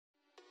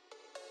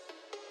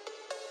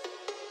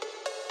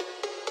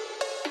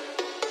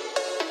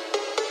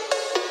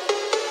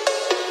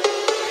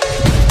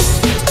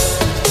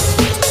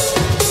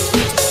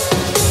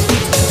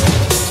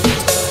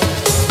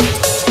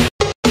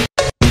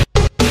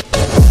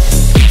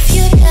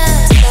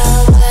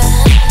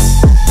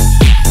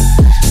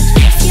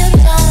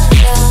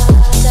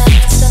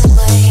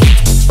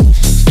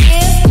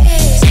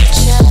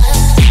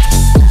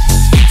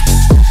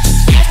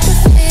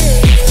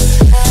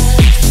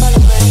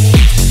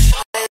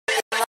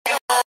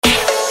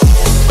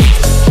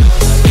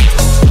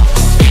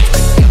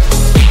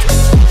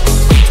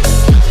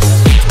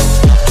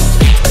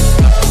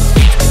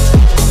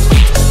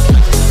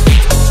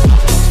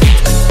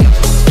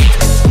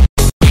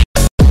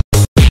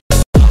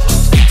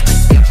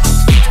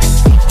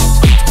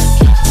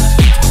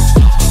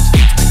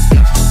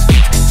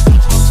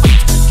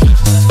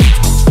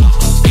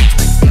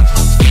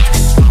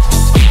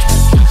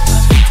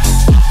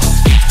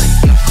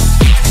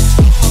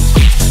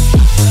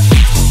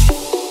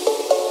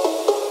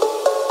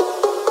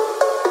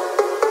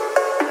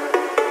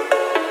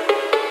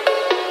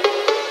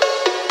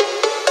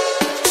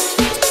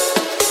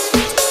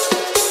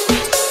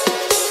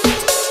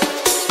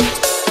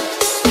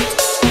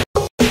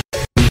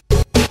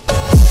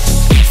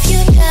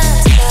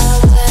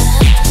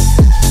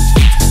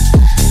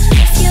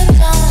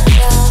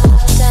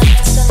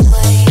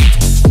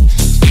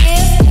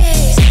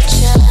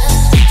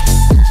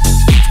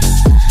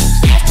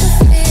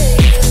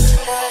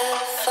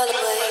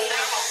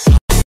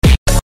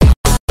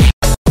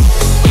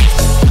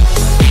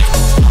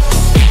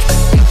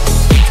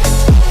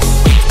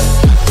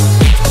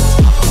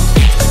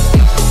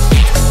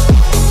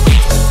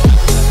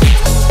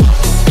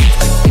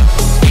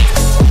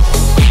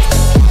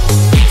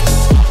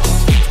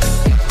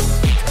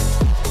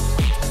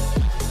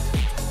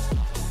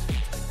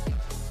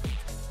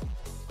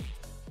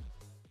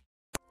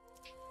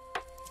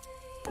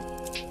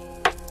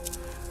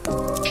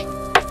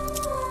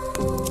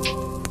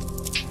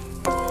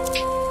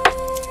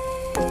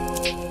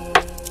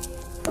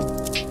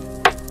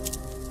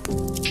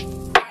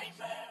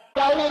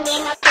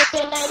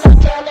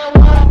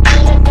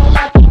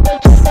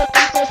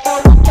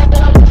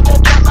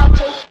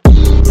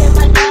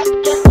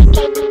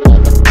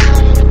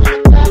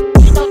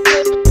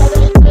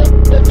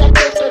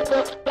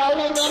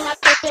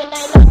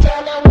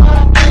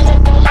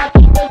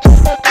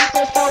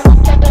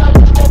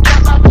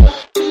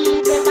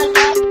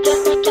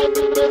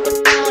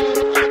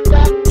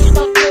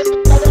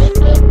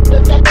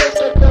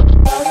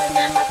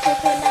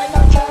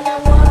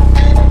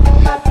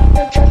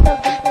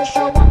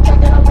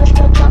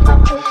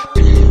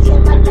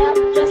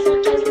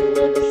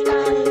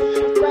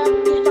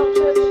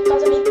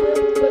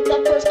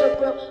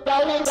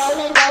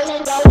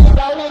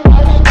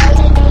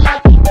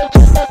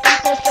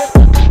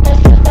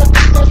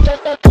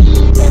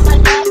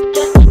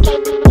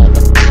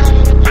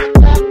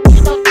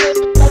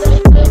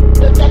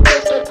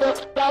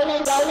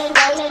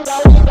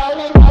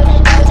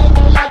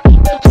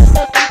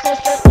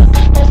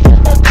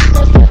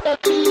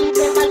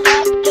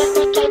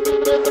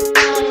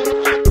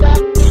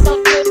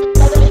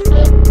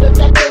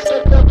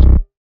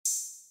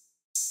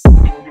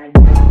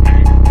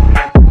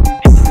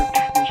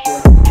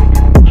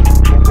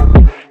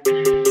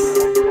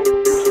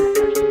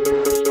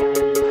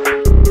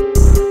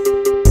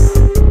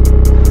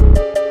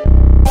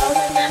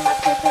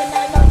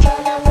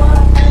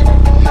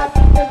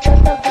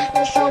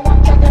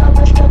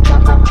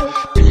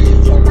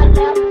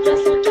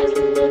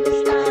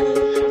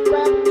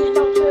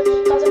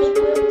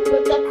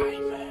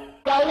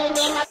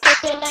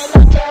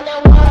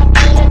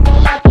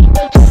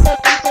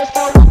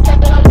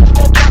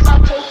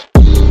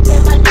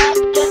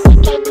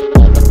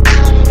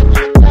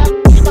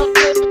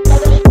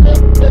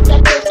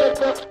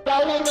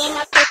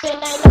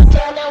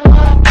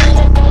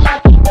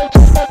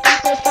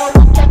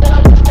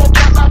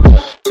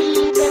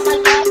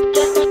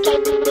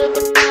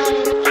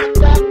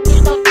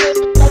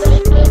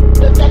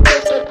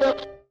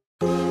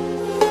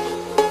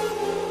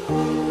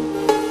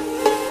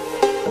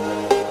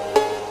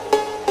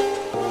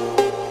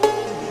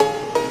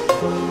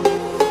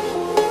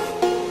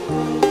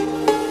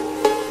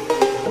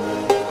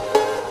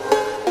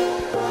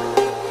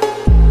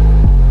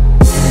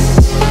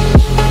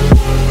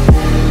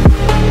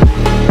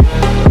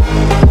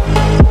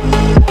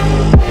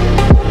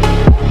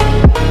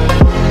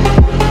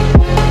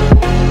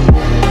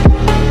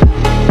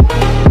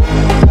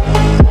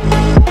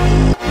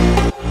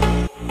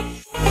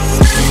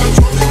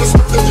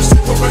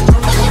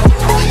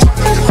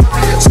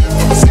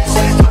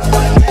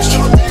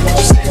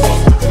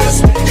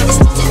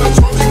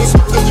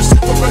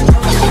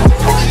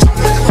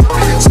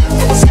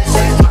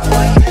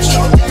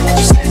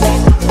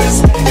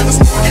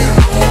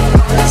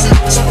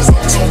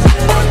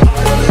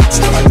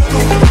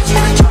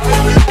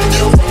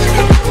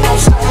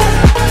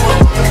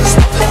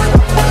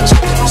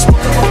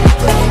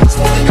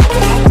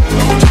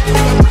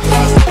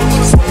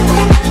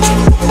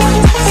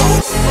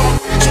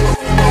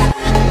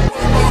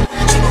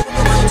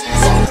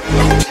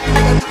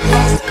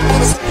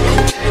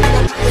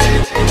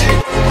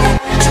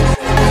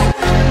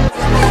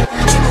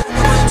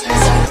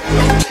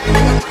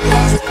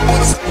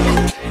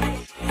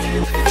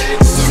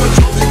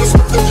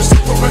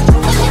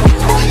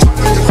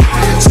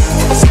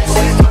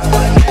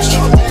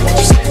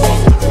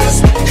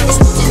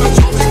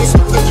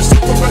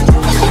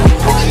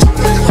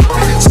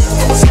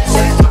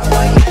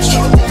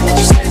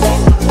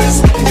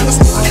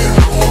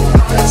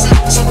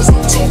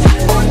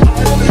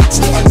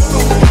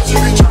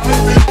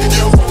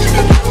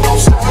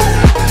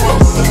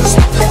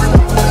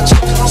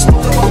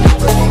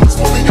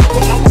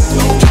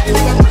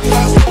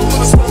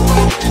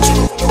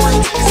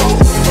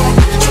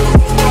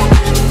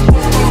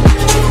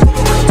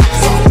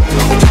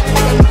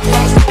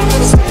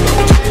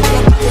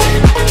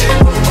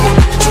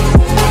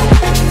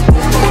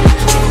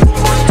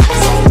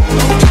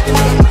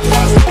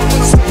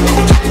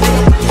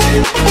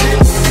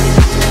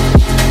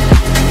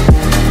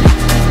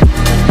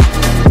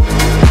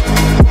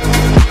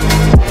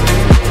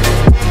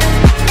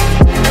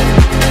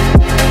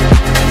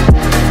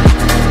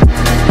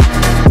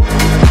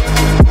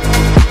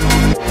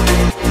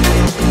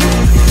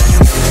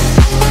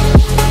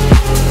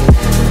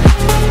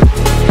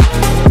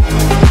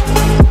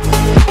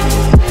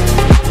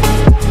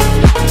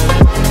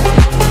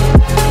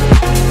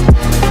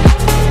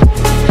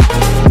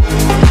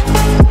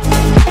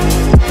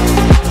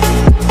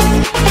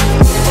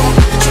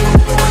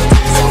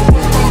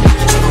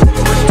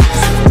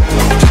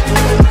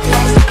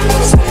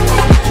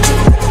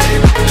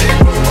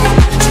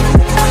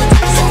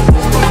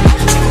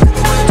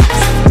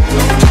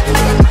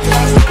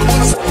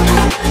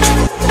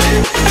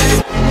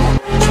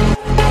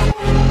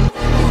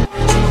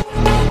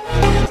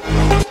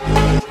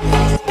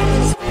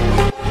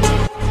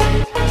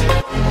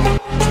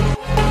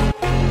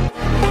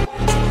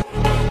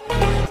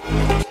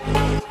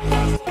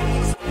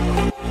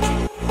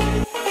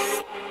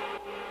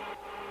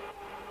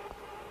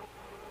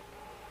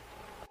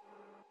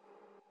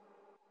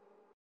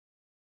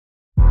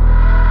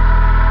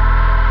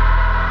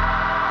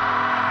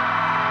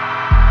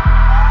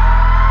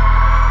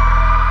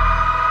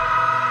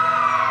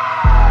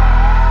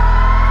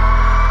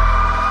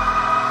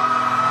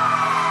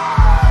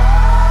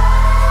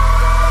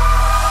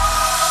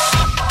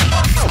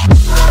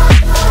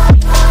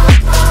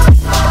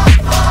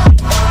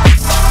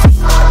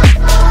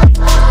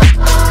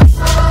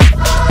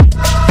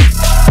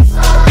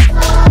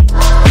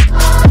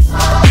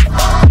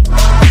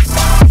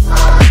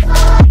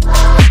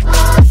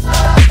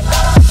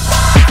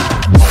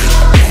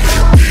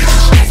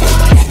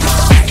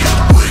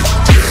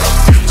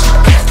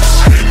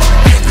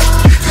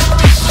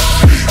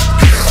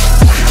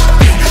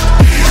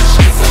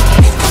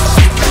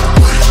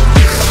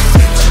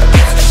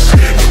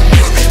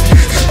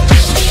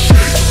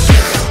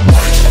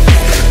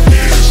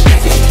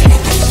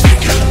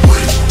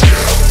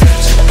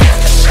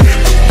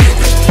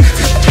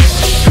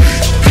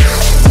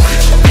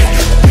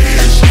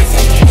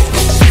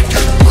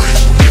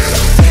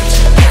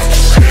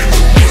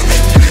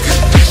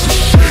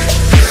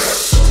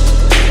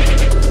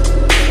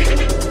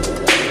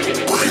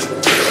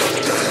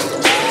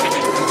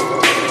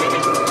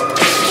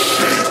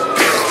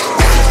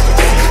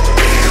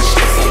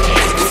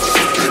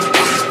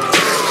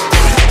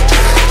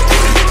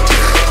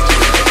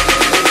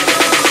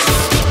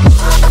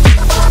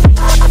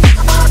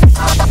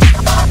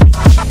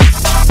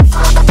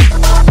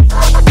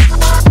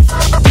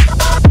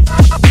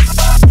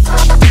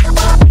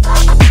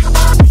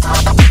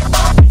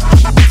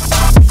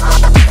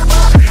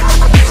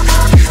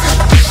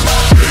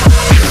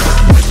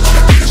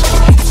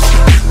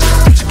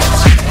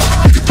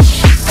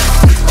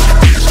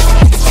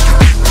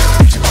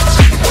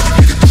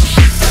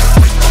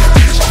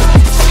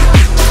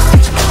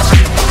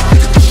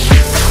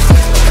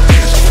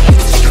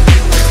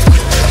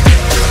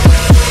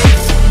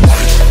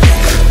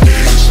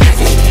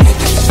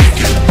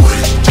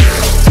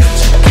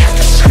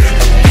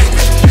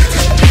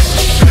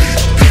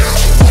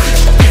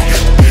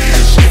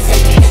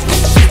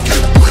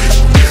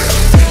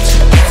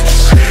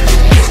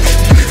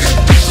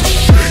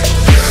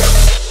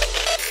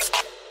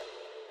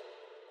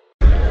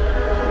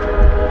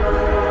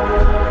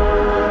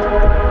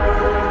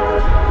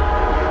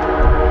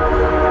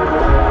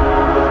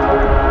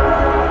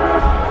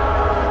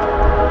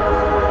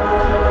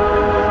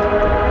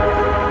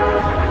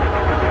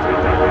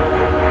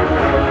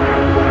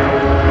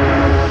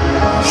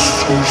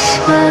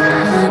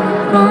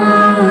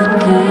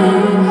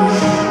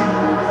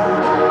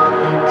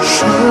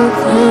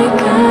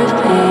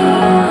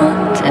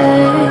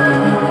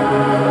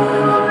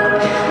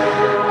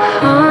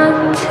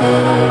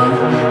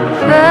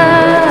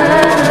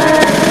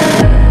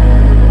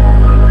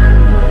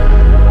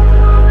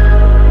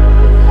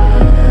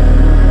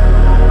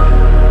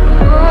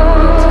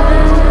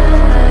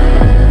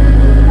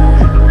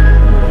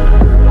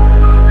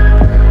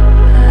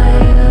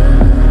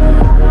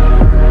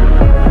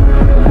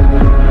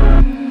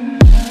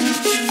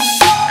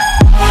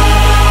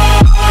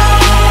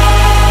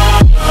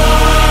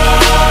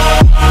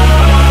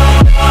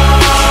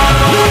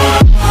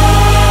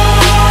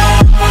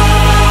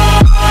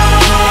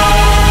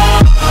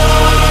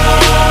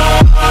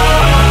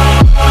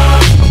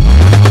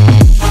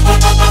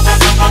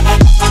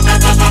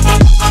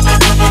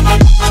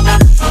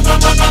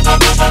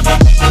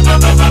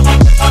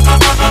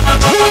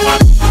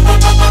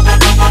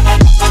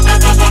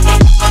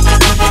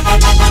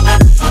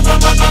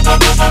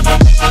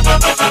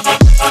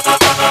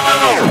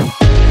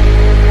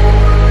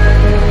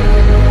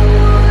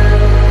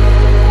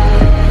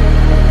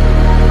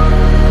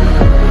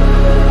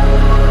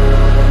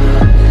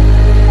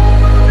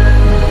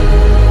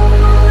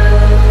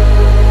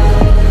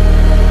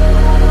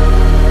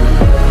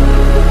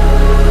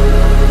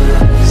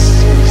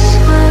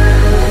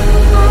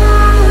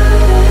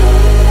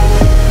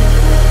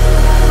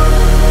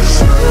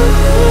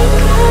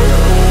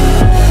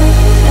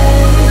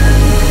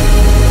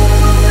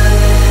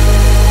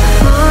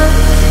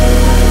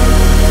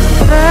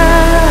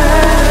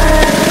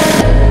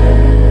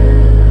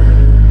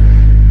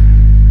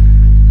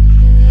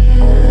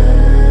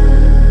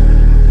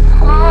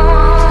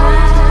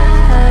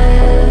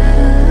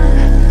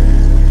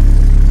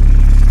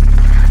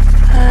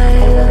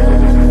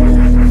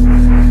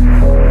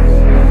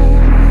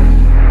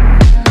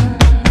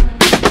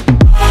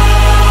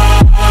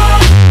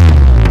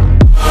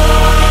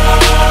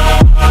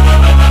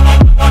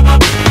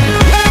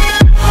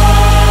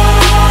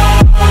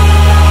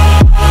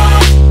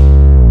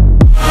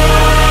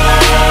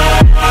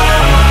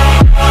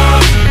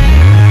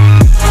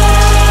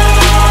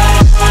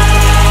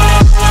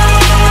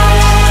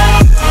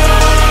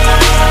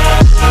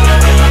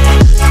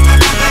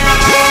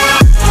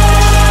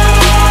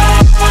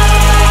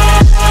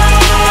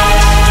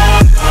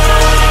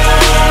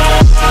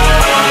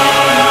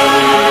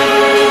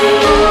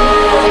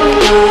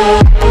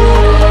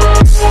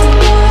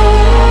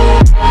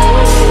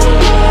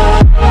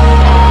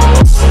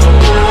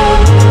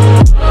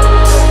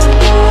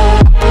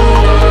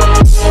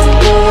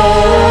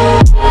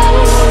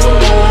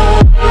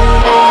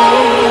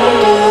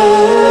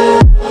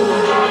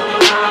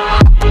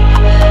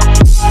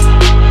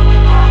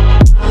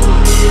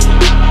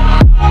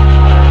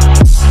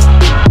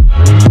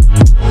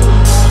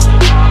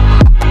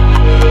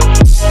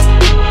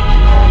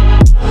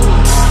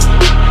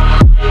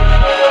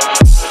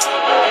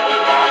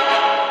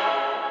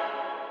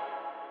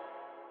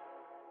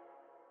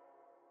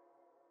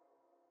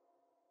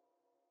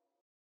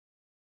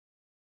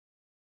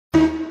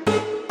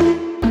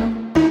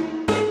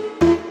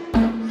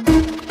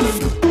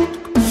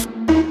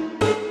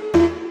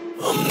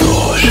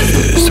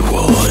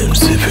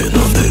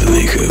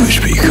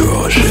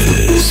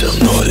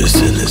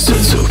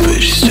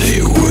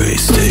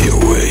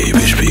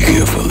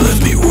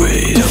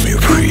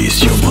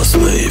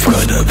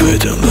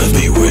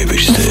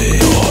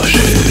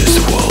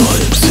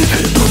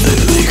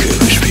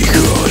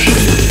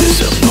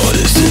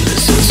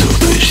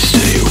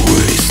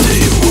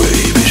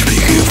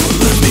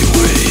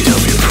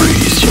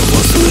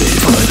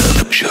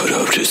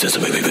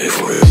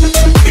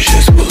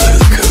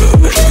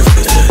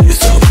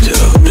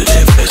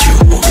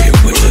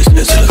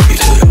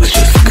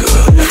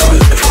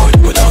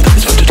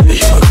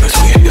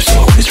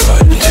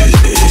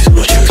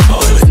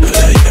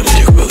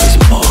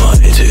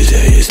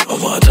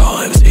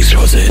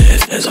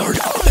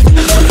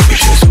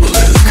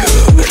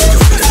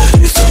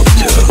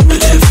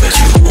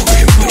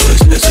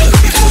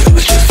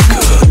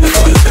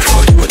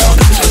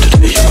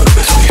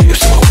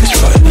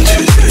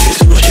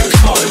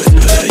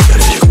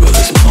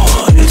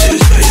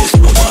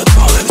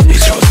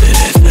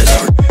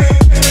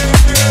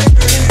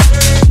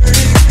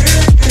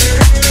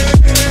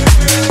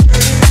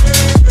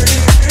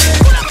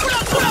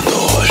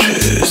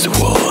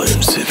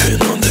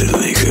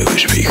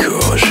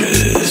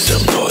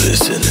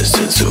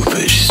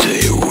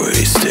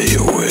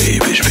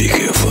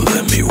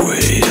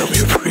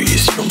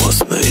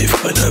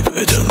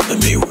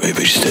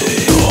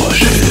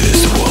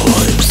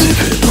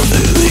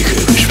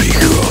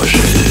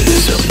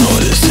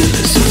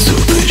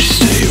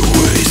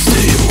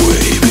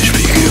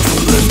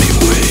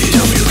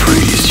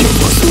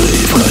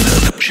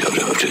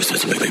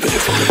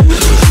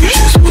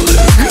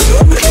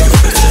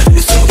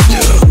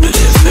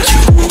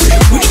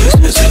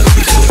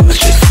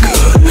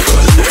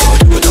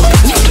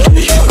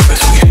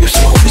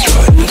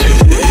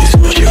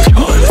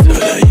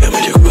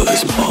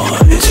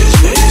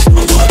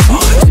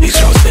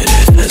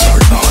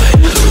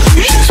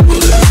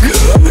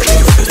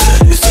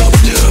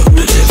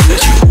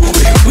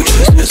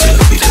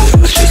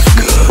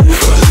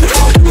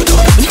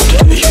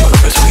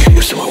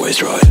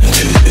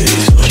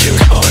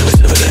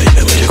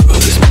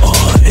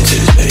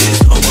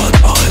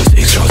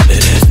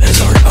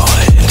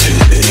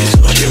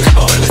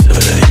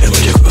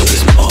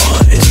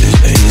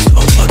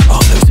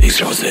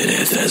It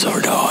is this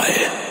or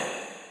die.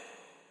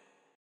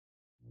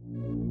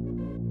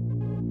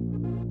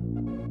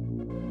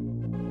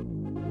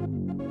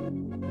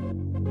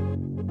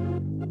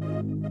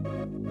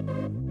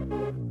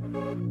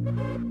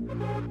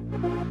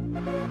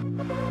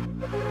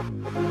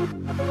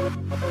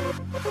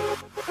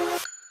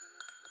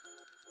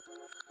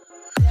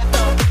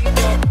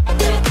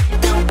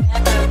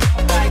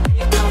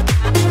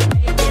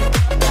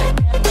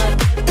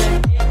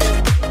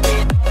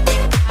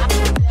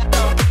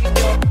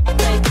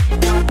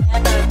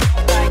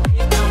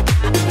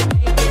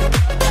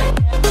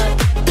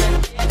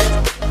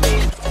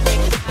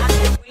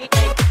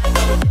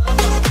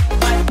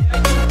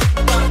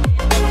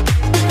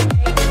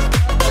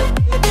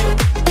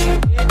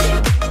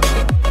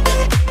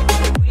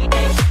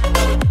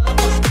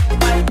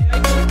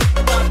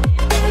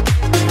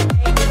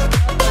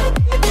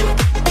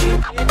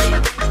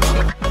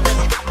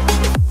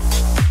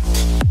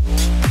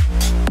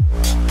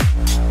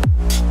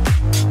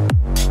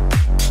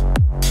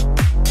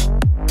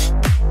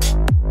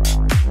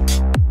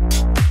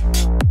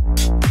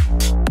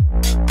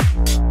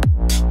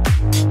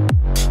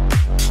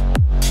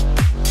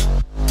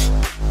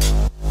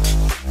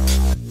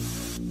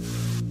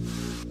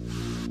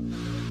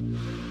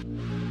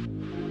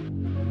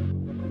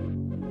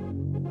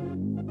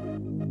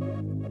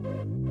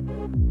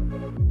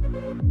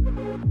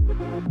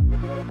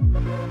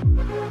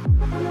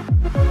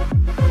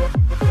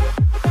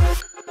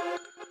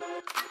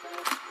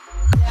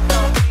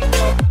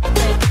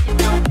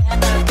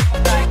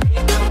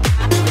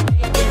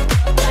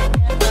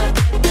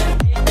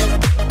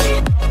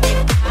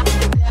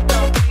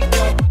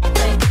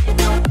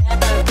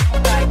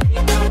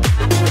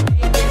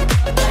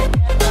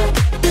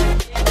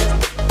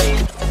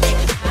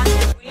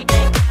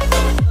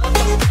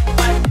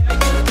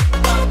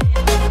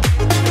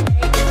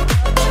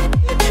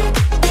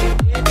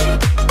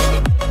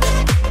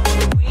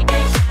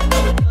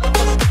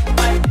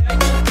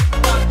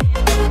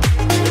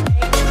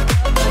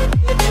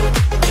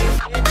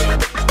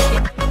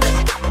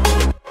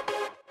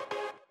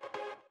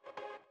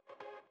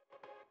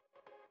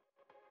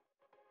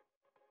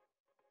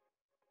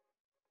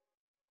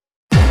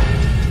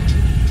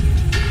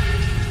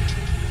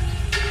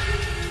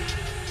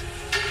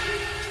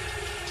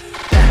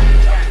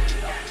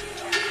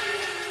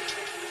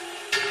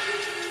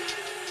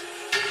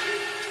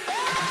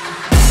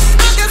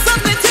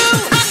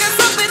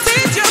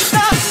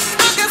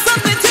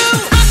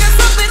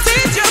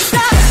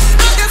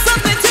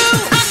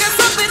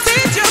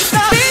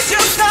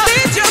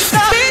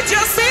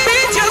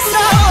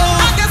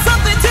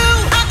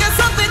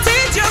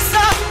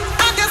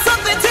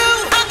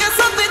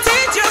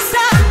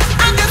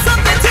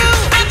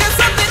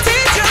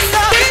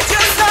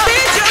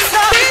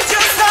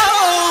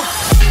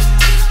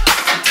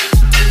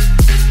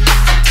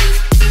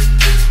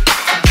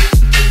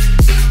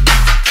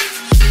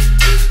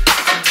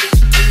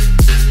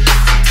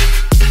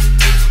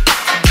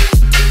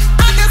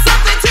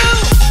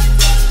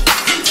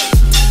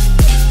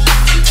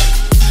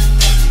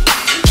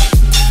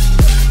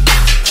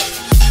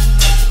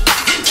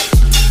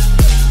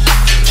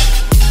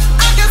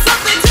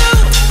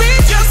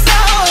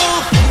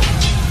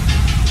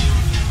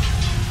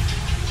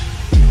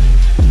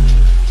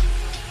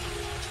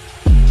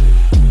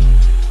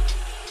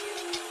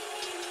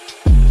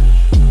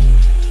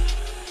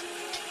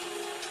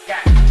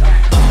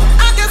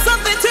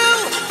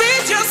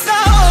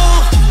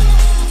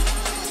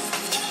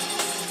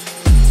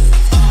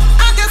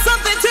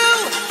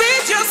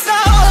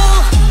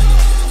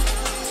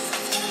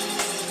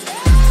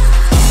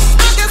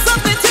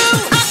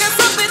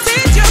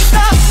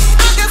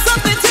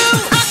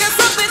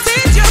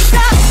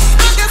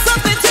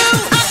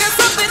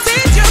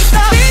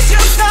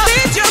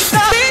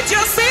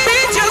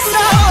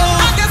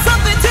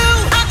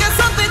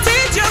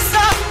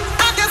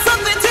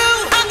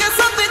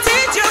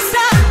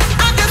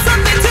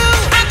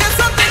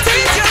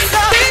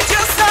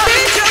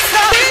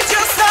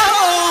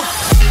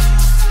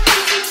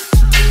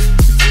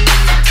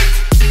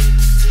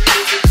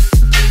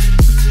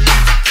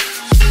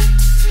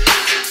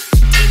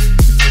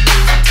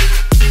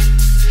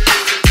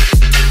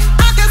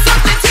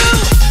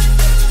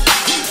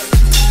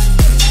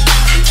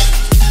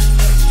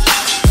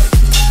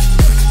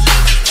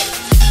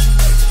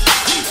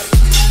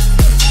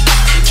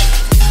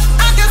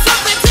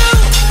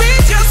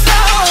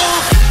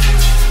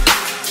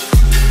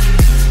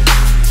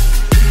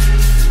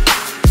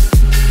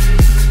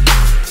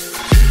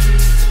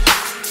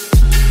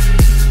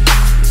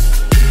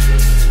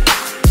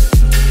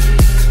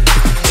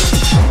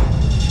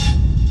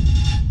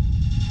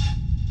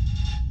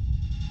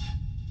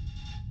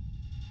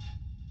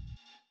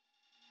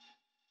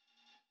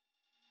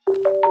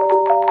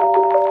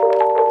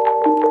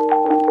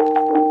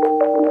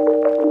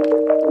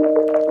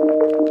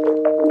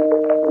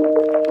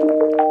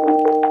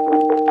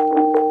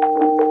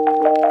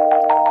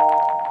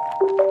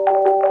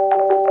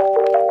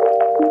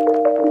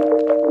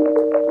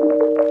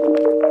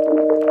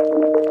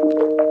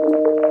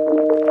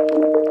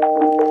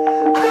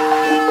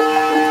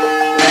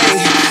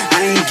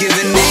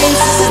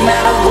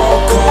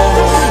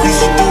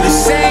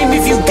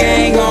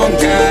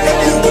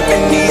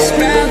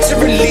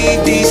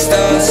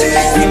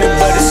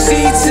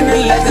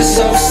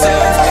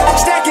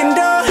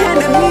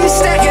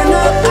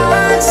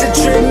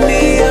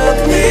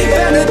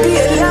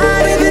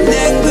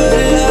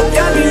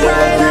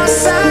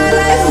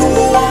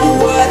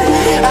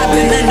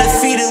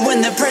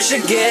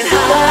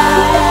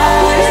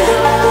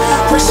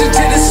 Rushing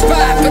to the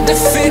spot, but the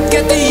fit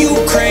got the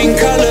Ukraine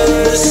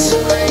colors.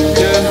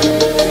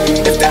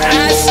 Yeah. If the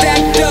eyes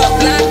stacked up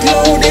like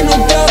load, ain't no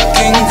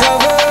ducking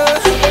cover.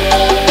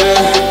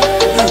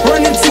 Yeah.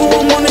 Running to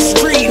 'em on the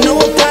street, no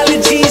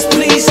apologies,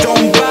 please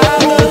don't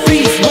bother.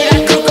 Beef, when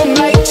I cook 'em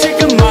like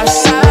chicken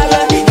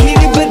masala.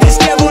 Heated, but this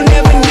devil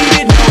never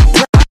needed no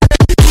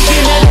product.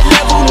 Speaking at a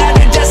level, not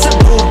a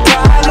decibel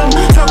problem.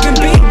 Talking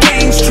big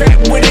games,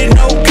 trapped with it,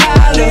 no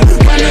collar.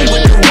 Running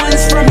with the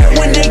ones from it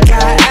when they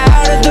got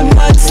out of the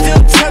mud,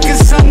 still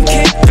tucking some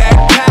kickback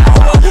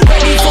power.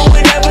 Ready for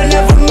whatever,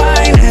 never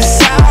mind,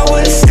 it's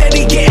ours.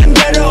 Steady getting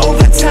better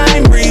over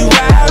time,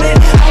 rerouted.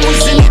 I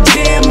was in the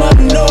jam up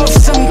north,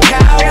 some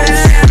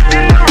cowards.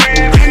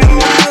 In the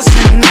miles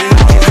and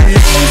hours.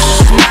 This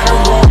is not a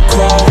roll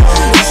call.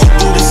 You should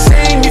do the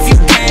same if you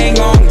gang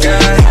on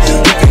God.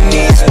 Looking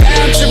these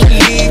bound to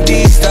relieve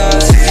these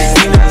thoughts.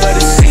 Peanut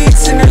butter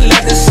seats and the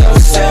leather so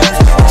soft.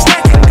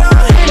 Stacking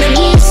up, and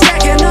me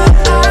stacking up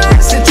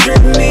odds to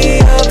trip me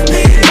up.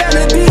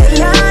 Better be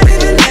alive,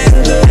 even then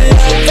good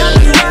luck. Got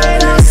me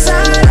right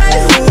outside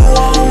like who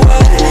on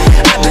what.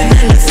 I've been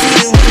in the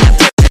field when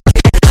the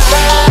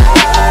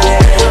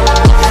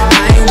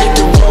I ain't with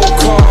the roll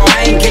call. I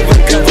ain't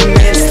giving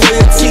governments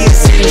loyalties.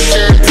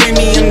 Insured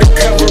premium the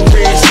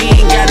coverage. He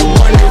ain't gotta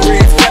wonder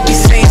if I be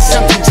saying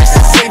something just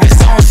to save his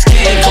own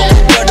skin.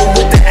 Cocoa butter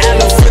with the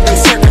aloe for them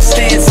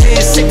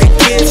circumstances. Sick of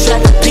kids,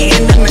 y'all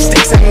repeating the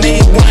mistakes I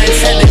made once.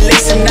 Had to lay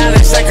some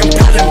knowledge like I'm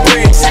piling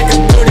bricks. I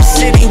could build a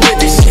city with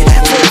this shit.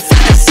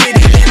 Fortify the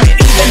city limit.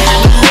 Even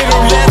have a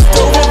little left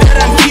over that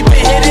I'm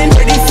keeping hidden.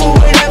 Ready for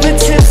whatever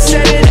Tip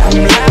said it, I'm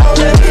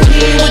louder.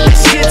 He ain't with the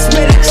shits,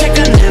 better check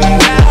on them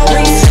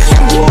Boweries.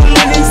 Some poor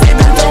linens, they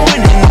been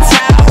throwing in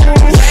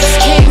towels. Last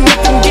king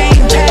with them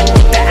game back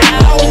with the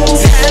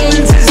owls.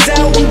 Islands is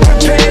out, we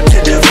prepared to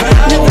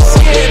devour. Never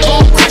scared,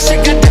 bone crush, I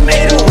got them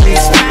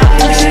 808s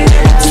pounding.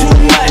 Too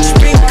much,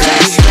 big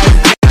crash.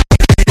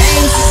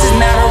 Names, this is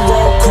not a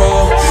roll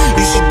call.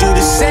 You should do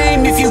the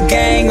same if you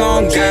gang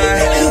on God.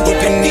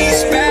 Whipping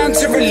these bound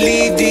to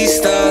relieve these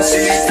thoughts.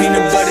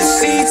 Peanut butter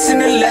seats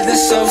and the leather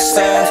so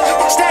soft.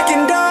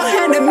 Stacking dough,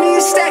 handing me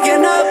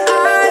stacking up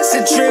odds to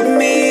trip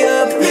me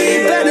up.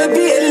 Better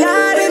be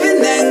alive,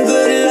 even then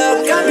good luck.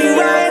 I'll be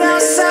right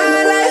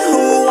outside like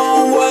who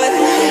on what.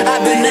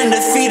 I've been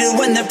undefeated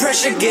when the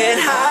pressure get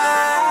high.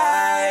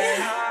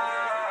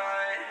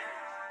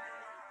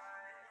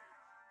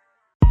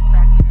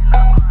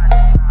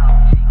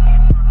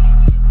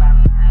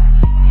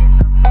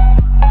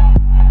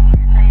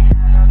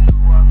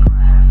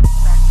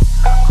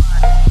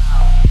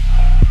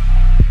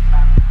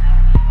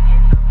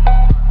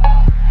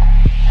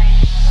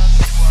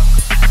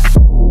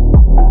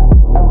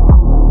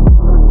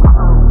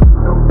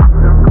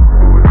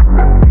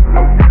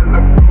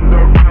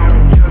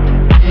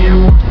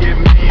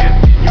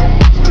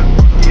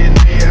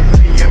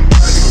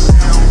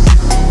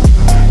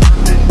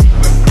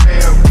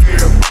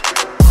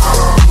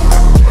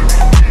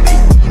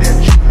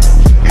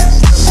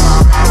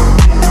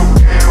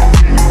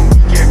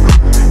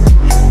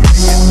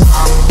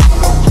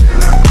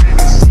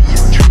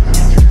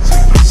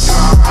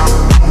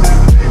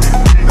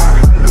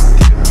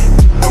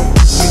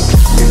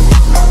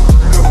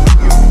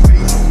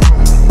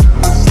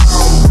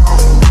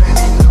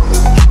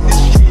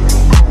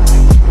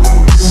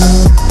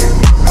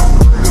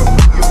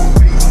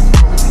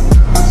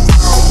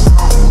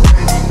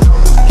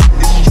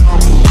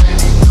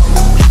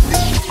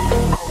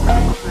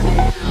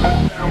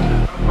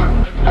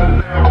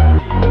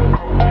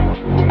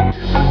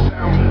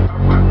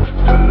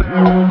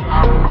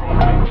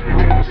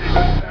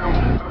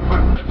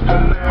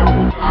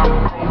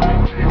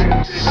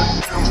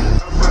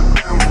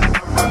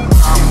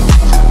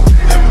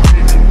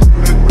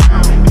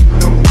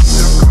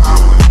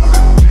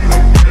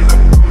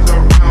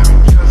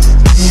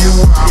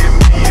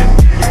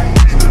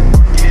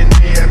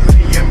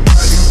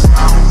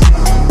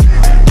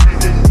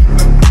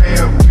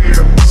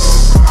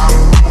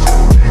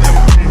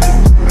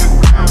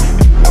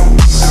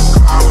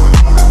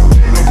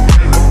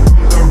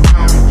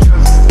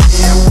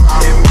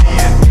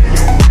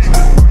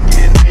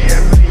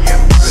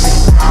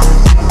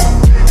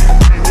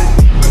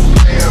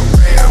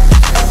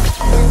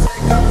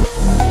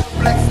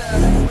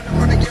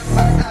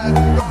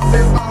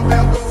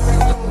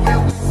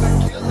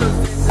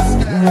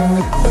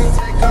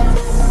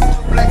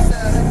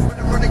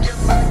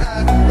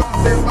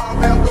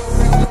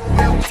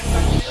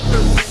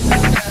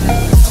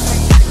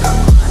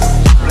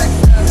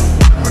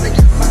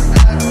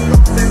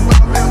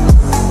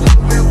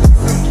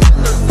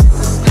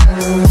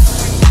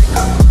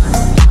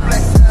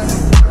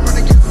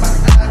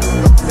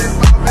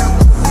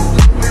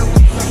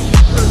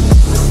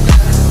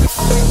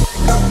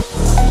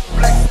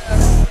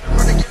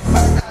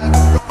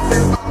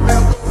 Black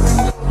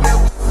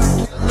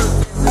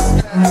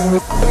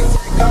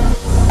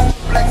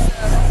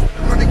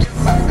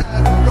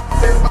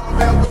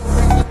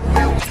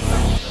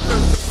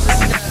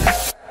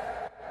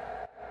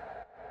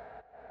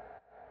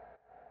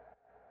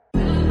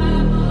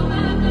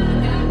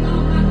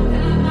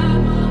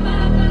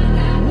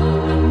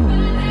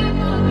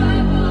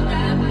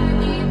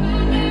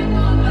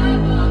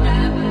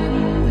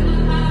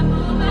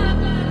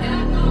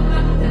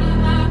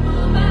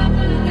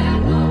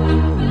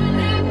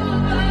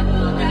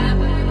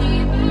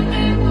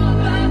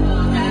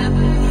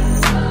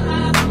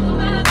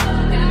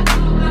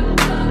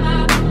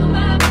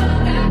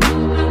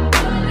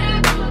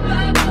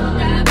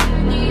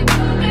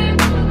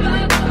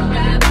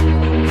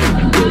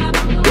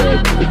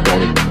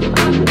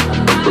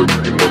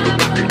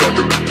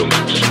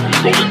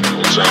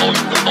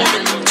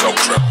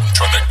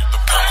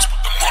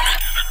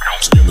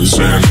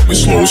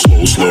slow,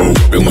 slow, slow.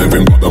 I've been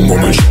living by the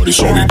moment, shorty,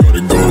 so we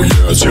gotta go.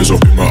 Yeah, tears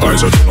up in my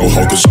eyes, I don't know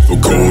how, cause I feel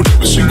cold.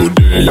 Every single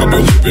day, I've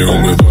been living on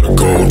without a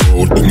cold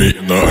road. Look me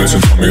in the eyes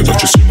and tell me that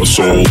you see my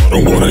soul. I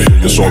don't wanna hear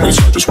your stories,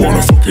 I just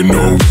wanna fucking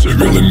know. Is it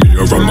really me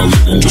or am I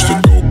living just to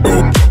go, go?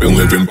 I've been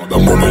living by the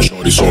moment,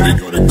 shorty, so we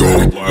gotta go.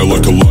 Fly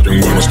like a lot and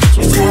when I start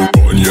to feel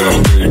gone, yeah.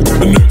 Wake up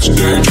the next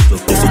day, just to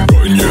feel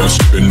forgotten, yeah.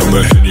 Sipping on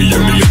the Henny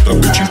and me and that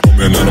bitch ain't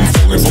coming. And I'm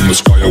falling from the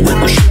sky, I wake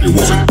my shit, it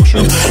wasn't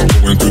pushing.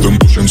 Going through the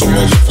motions on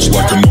my left, it's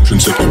like an ocean.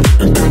 Take it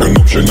and pick an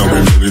option, now we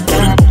really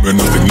got it coming.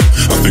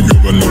 I think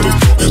you're another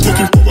thought,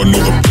 looking for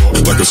another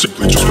plot. Like I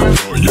simply just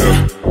forgot, yeah.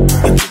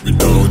 You put me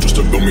down just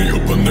to build me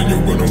up, and then you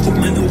went and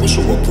fucked me over,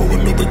 so I pour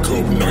another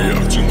cup. Now you're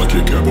acting like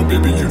you care, but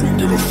baby, you don't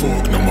give a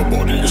fuck. Now my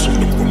body is so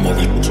numb from all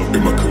these books up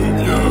in my cup,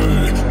 yeah.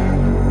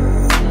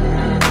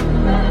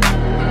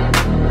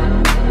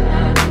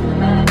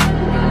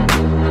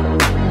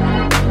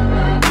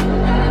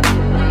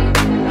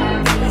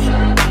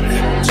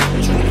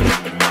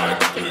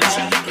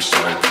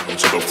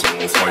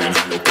 Flying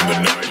high up in the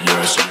night,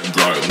 yeah. Seeing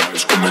bright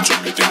lights coming to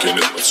me, thinking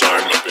it's my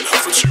time. I've been high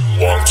for too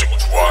long, too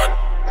much wine.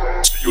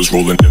 Steel's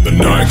rolling in the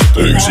night, got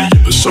the Uzi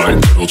in the sight.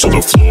 Pedal to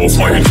the floor,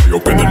 flying high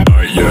up in the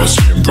night, yeah.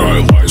 Seeing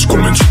bright lights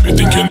coming to me,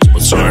 thinking it's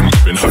my time.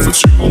 I've been high for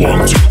too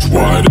long, too much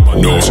wine in my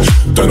nose.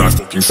 Then I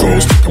fucking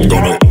froze, think I'm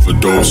gonna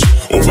overdose.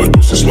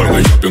 Overdoses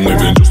lately, I've been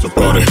living just a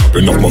party. I've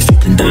been off my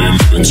fucking game,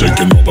 been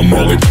taking all the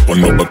molly,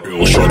 popping up a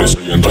pill. Shawty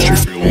saying that she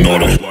feel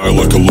naughty. Fly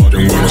like a lot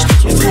and when I start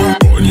to feel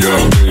gone, yeah.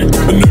 Wake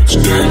up the next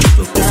day, just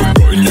to feel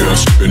forgotten, yeah.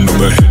 Sipping on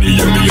the Henny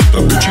and me and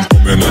that bitch ain't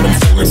coming. And I'm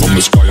falling from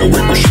the sky, I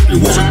wake my shit, it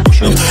wasn't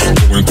pushing.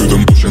 Going through the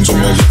motions on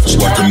my left, it's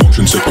like an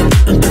ocean. Take it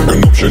and pick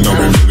an option, now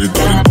we really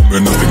got it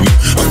coming.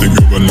 I think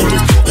you're another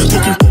thought,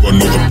 looking for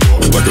another plot.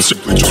 Like I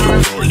simply just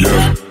forgot,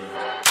 yeah.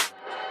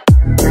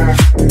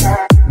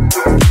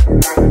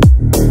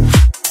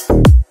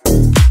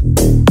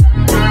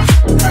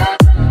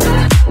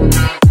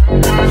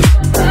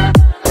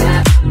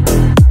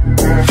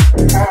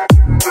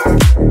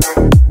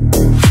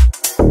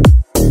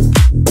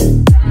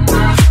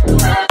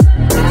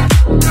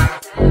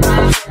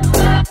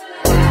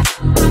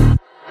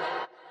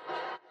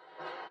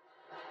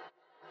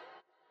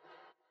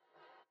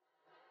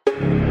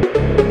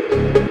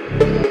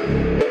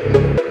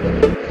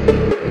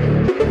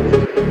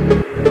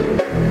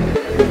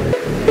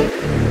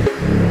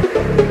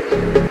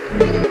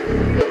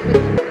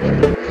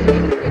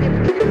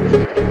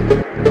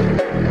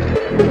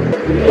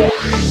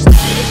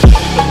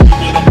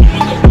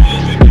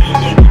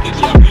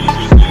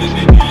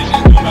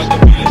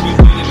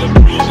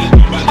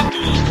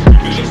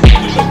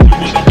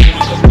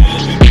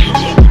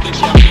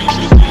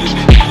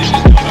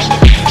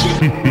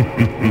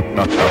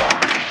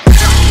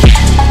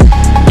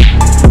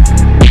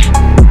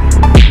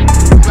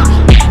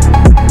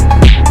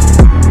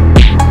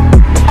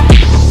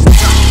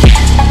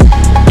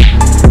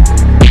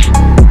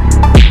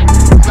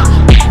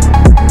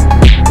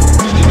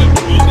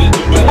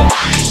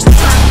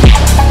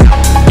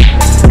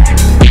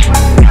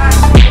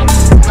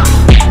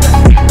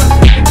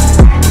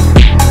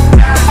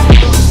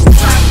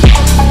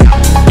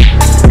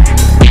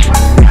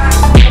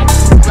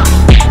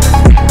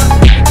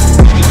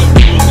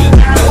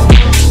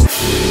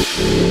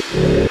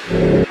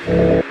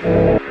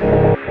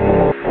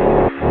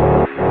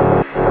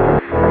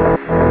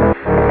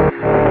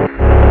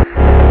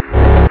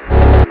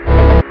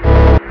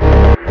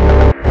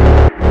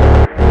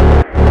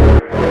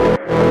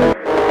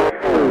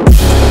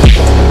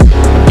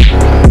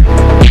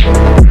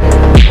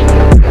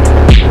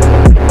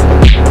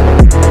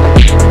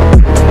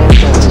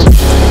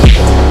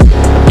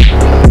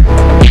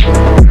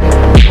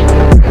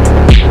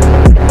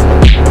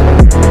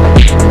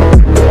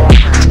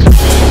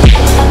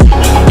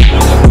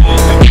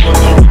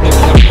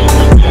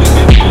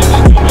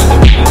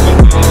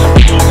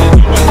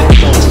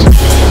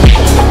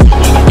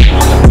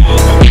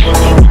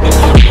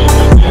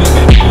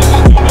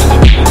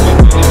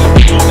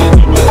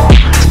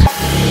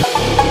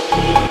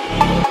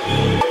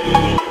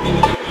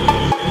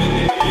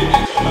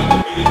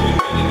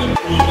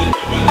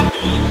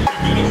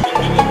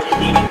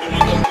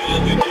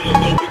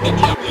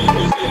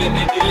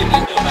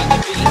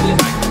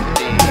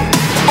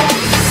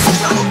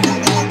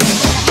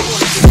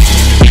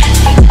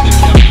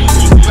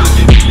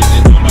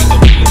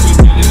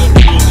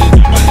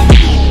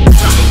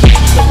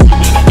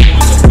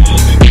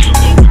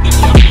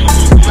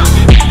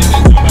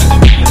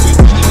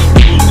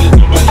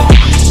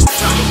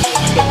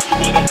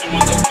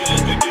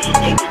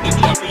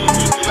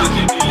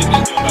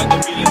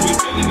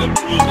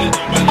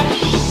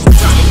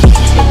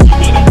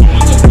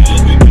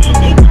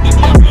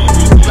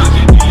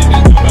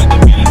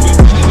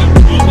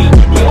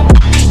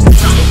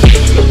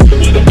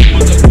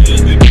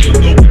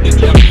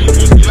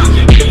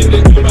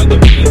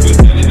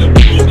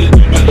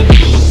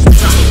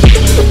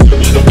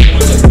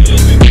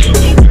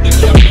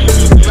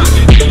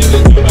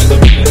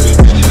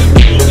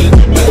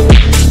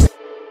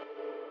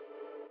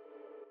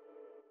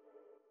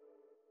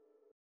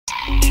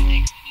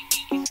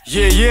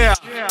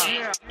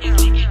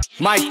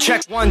 Mic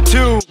check 1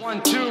 2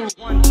 1 2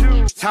 1 2.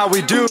 That's how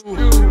we do.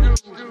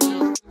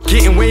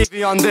 Getting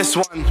wavy on this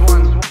one.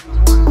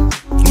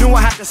 Knew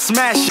I had to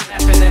smash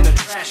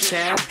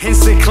it.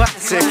 Instant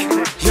classic.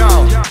 Yo.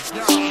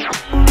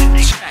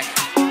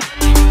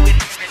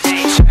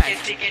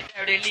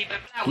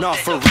 No,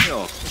 for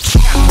real.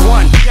 Check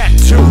 1, check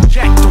 2,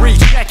 check 3,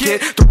 check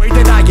it. The way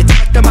that I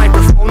attack the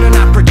microphone and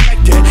I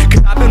protect it.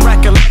 Cause I've been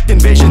recollecting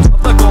visions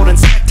of the golden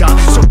sector.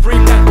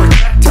 Supreme net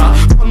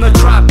protector from the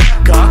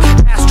Tribeca,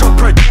 astral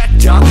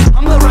projector.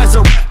 I'm the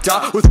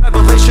resurrector with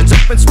revelations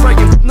up and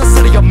spraying from the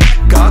city of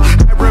Mecca.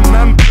 I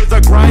remember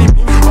the grimy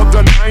of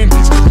the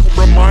 90s.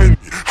 Don't remind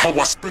me how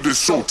I spit it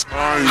so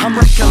tiny. I'm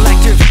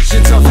recollecting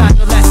visions of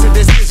adolescent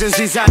decisions.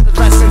 These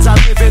adolescents I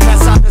live in,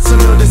 that's how the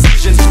similar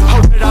decisions.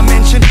 How did I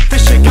mention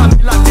this shit got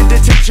me locked in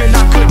detention?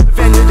 I could have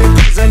ended in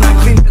prison, I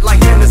cleaned it like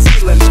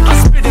penicillin. I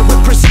spit it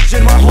with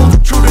precision, my whole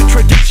true to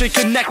tradition.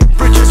 Connecting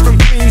bridges from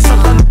Queens to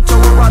London to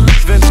where I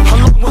live in.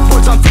 Along with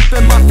words I'm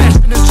flipping, my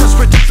fashion is just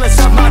ridiculous.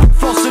 I'm not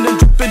flossing and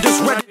dripping,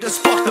 just ready to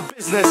spark the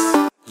business.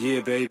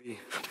 Yeah, baby.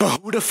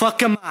 But who the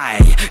fuck am I?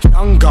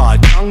 Young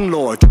God, young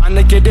Lord, trying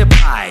to get it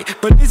by.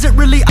 But is it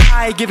really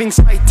I giving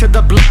sight to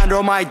the blind? Or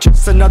am I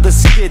just another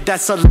skid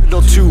that's a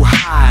little too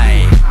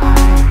high?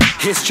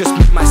 It's just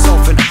me,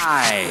 myself, and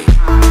I.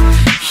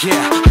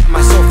 Yeah,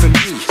 myself and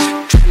me.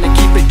 Trying to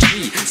keep it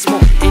G,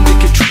 smoking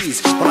indica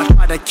trees. But I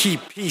try to keep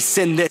peace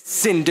in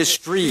this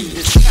industry.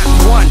 Check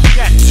 1,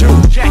 check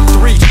 2, check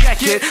 3,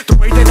 check it. The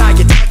way that I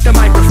attack the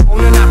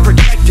microphone and I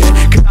protect it.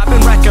 Cause I've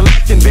been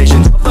recollecting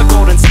visions of the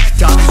golden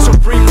sector.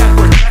 Supreme net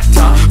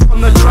protector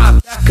from the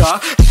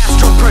Tribeca,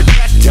 astral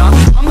projector.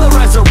 I'm the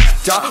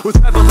resurrector with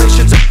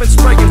revelations up and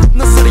spraying from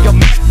the city of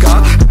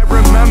Mecca. I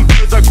remember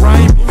the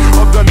grimy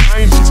of the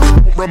 90s.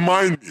 Don't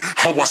remind me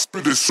how I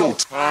spit it so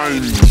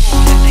tiny.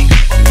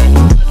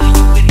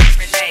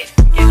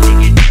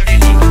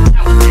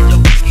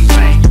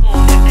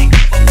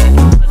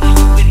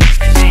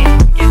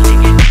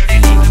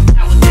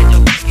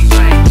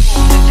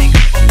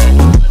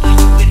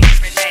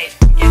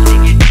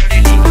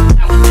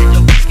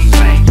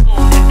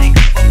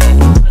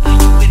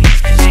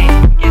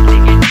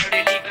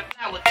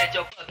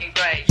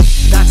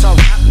 That's a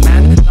rap,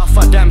 man. Enough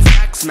of them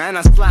facts, man.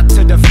 I slap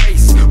to the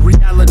face.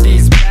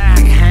 Reality's back,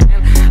 hand.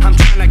 I'm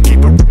trying to keep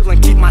it real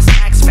and keep my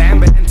stacks, fam.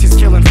 But empty's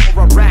killing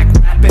for a rack,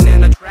 rapping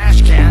in a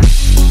trash can.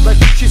 Like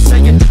what you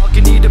saying, dog,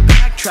 you need to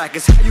backtrack.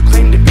 It's how you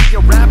claim to be a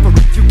rapper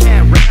if you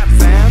can't rap,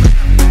 fam.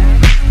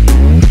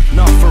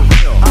 No, for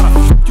real. How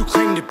the fuck you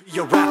claim to be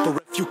a rapper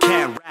if you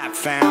can't rap,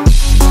 fam?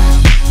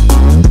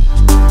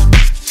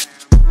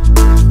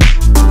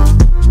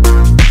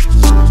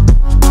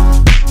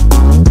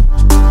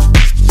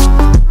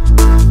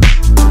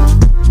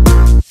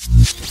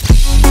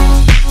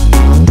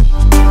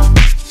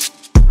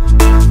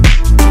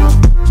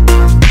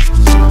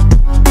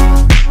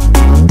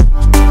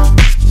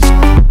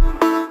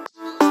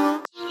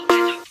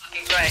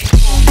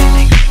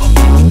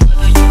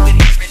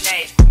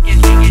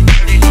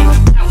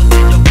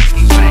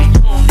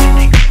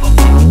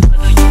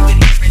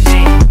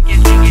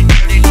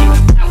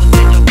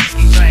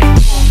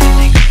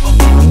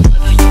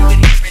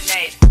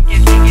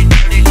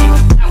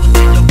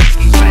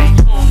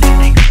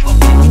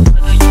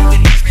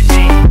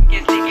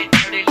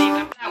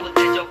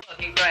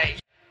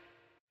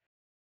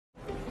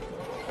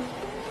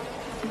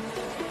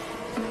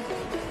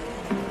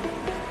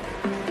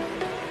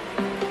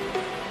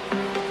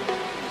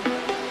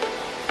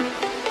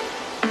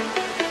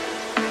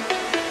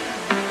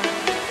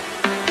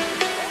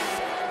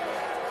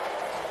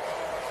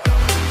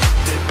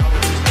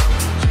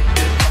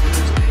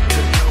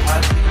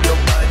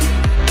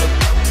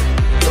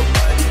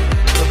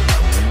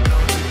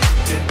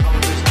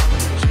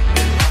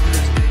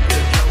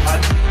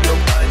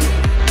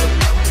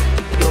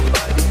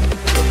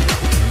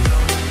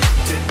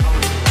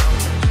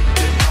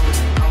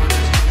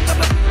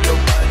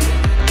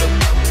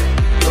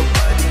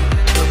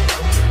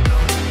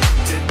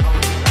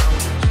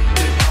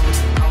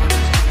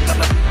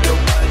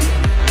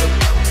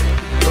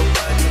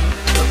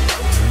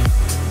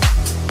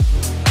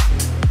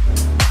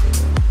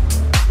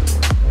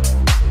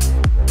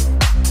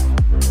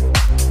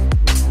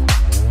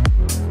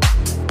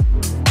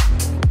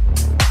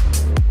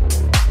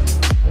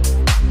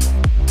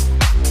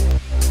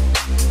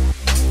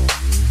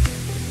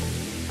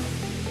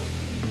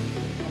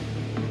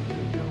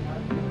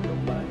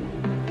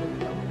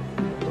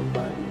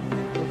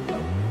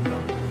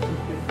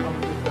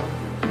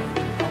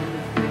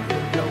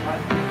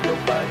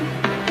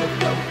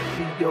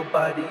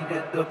 body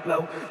hit the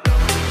flow.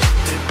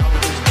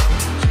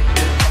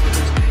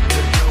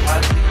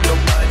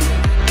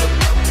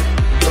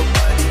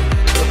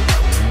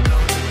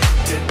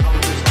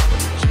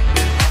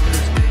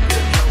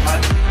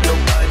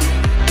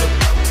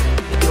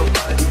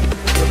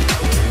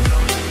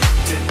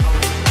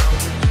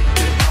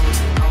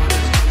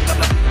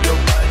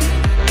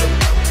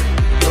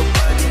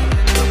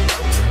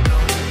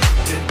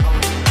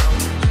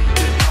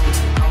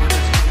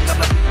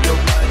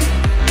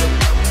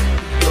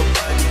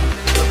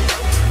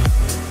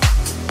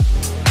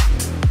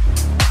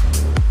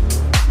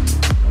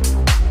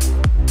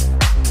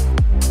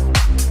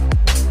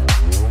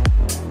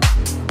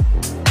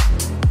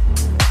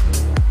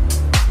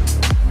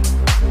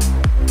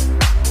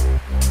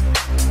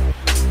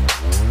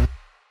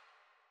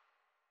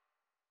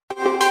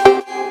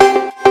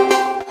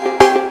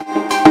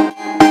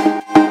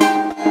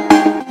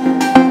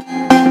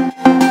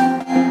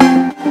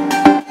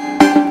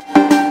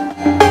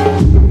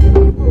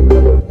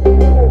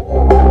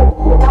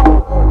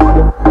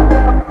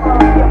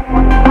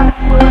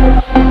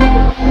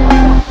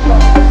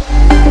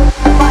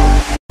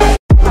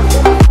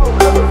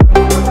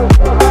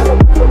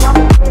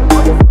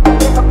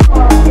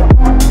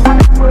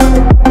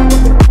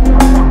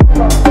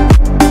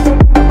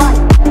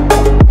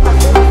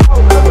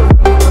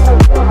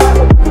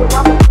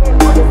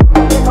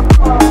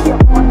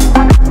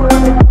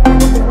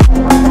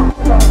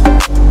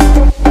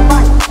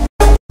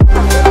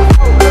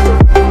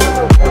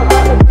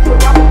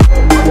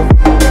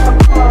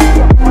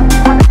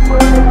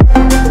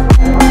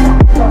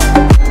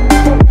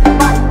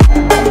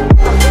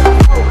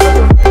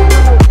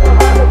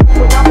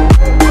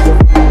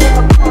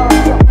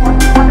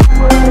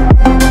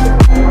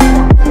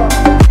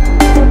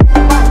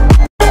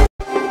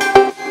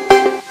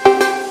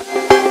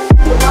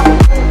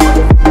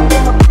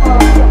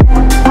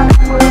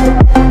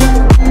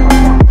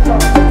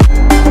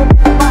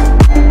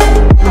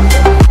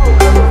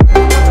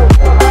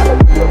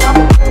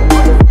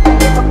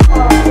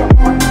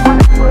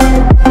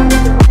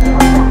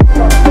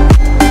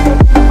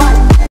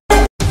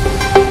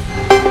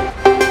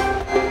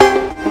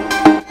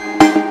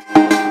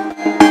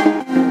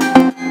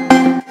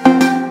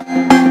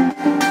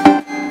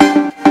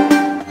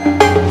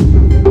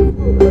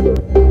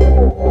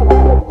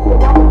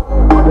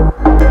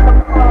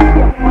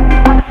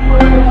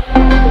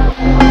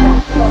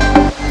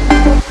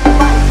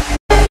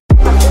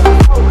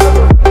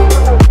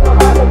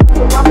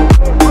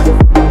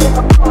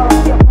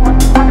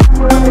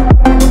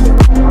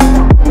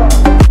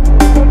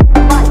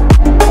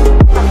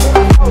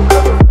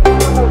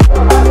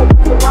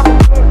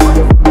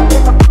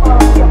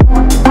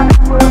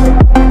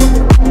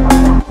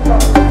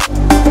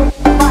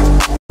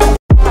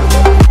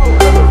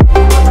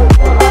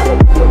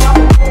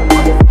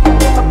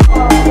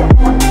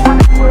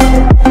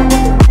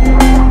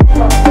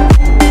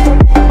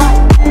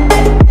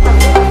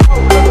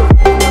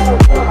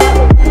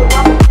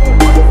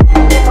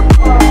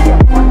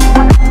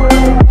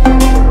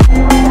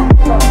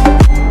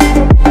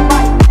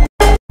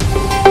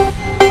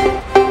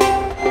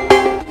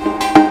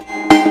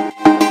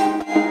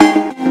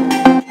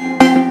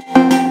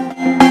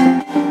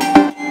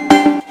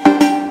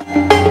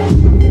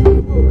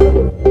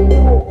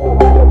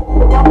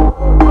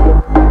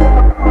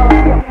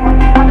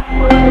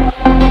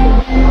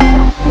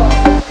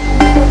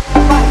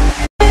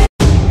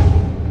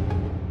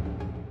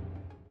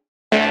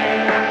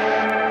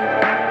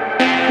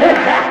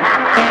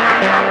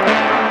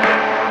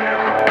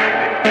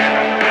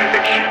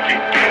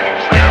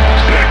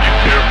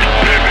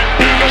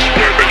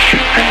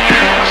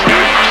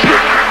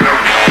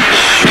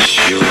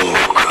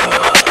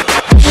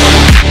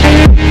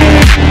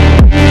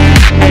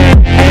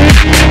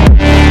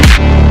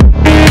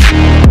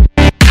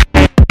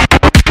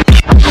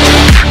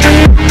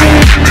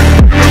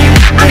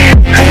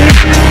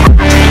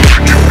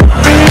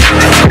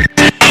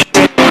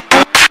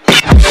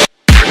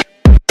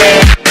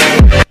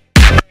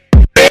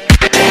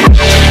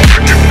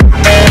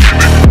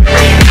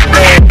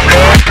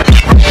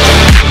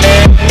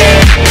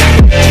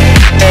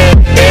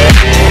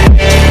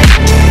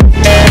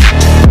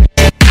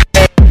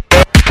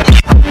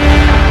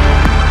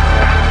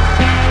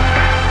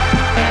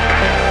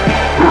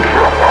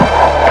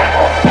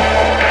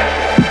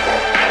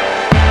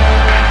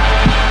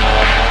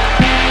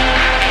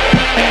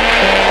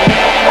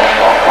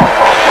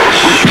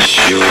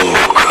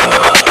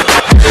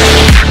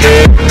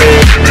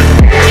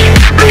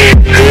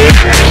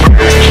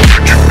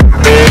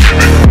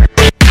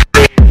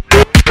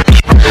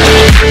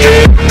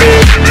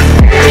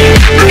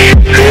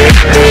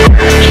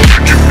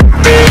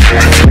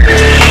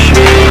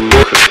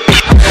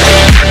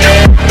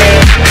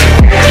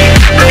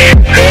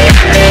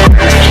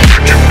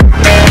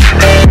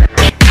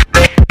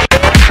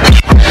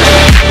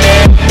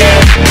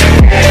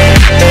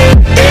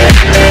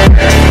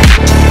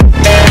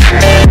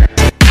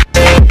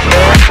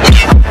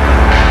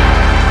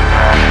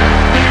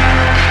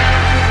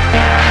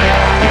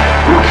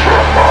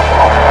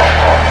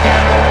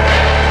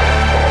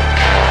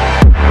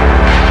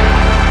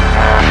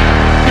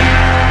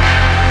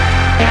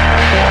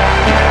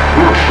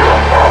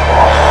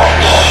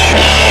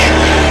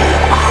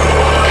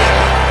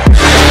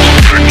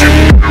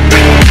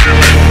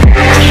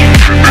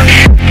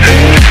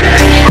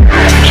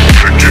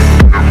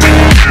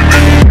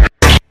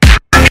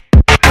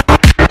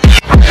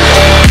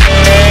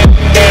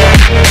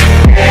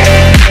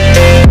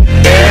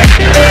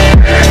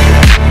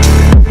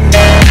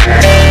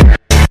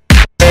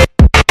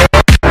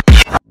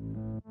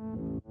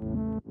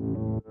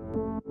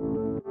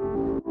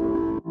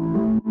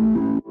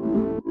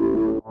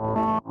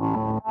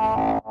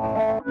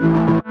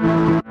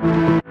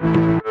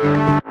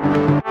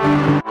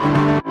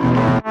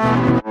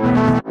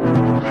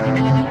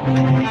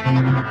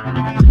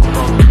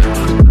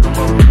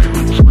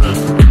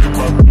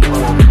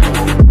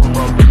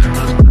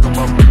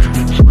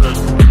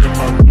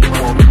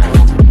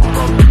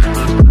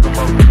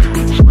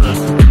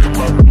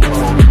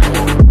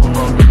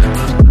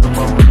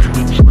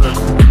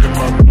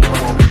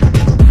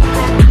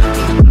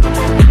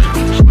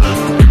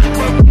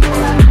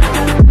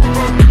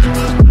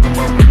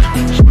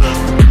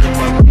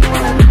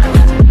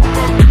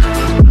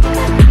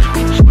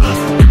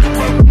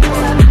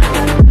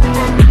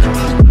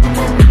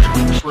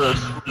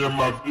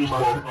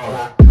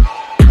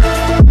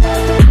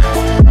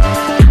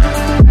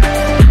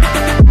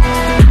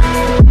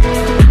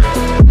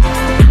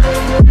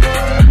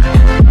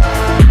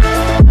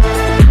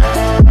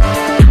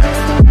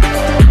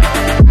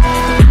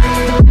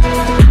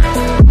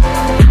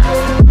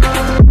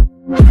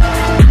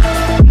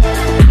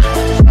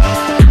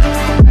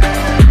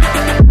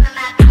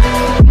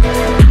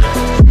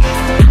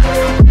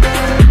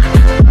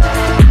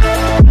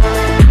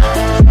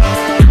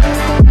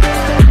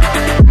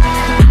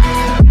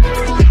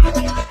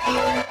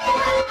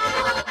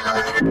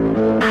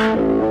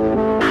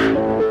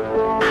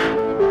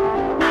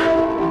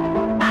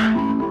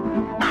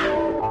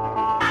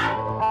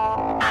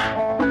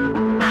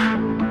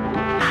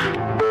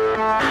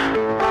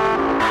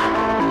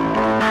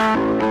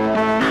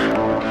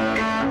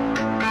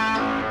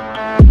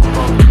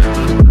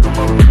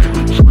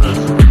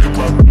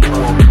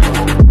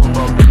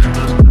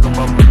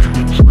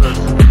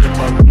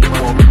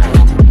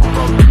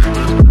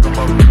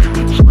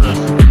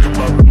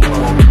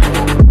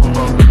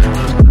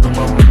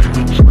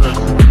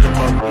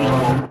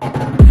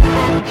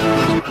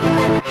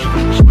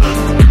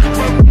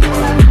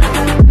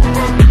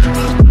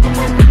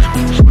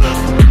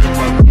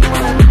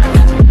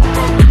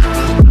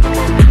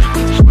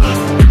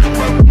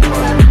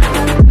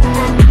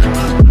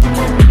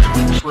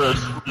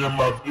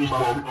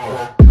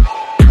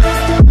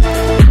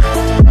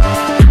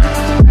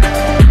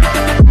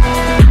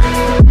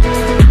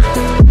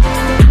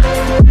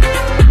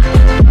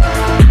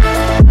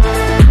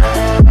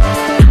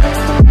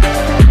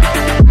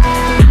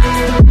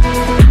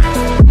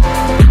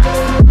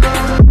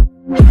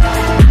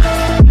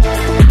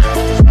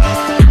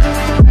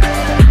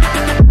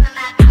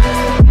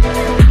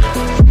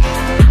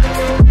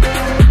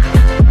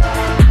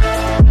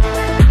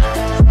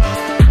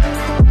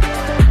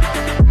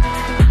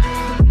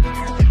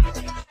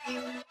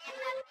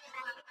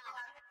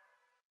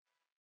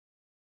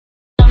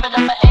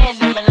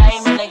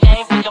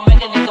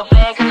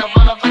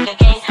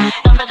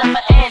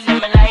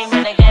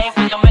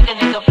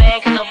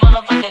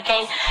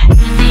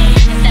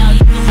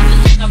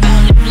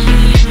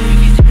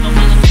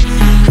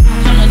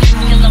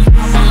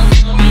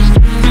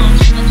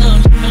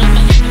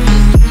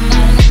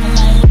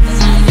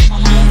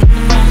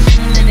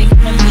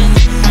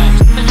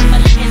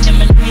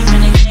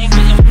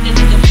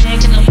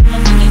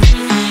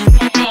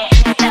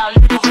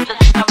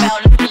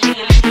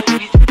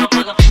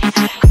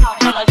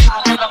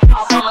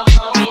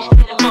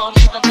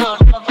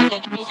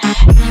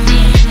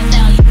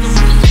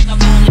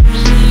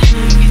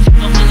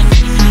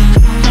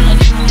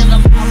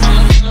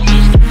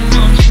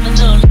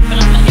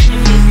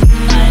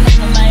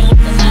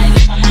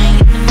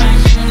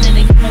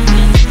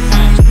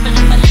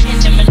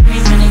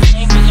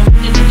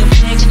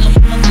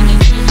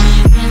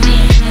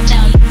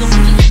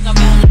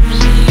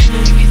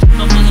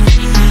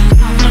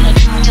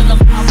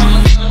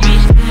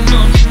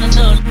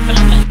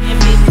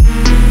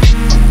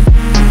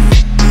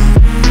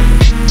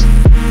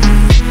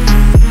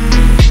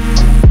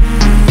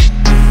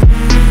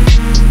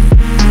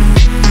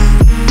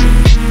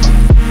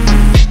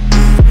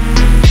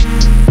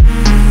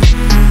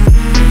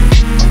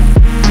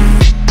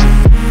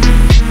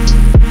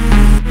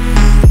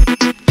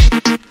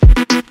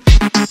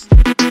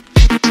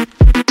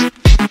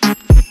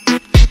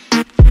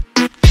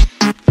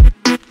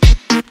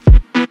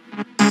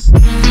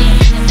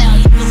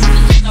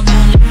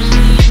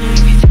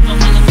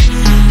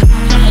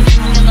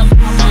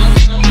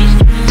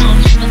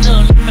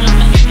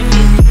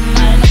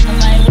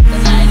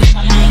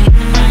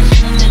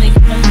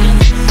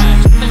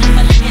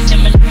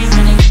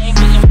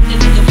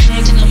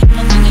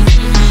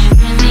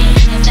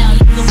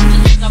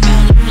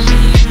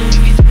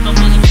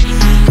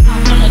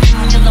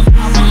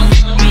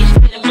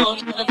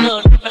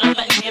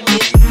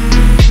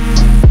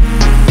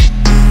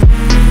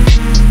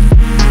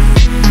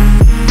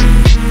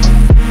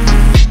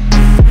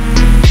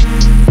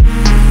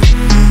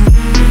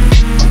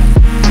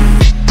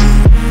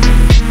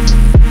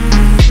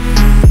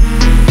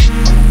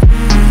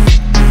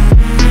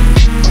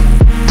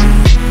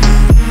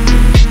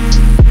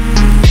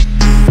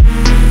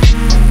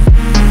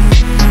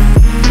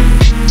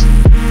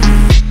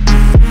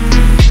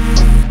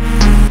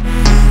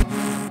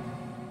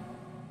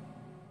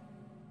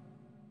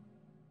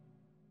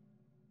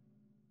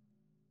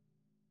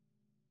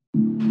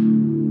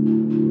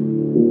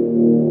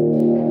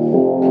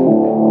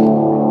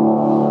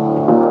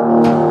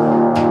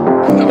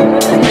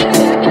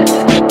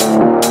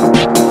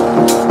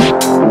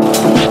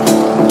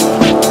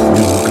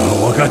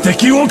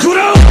 敵を食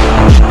ら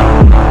う。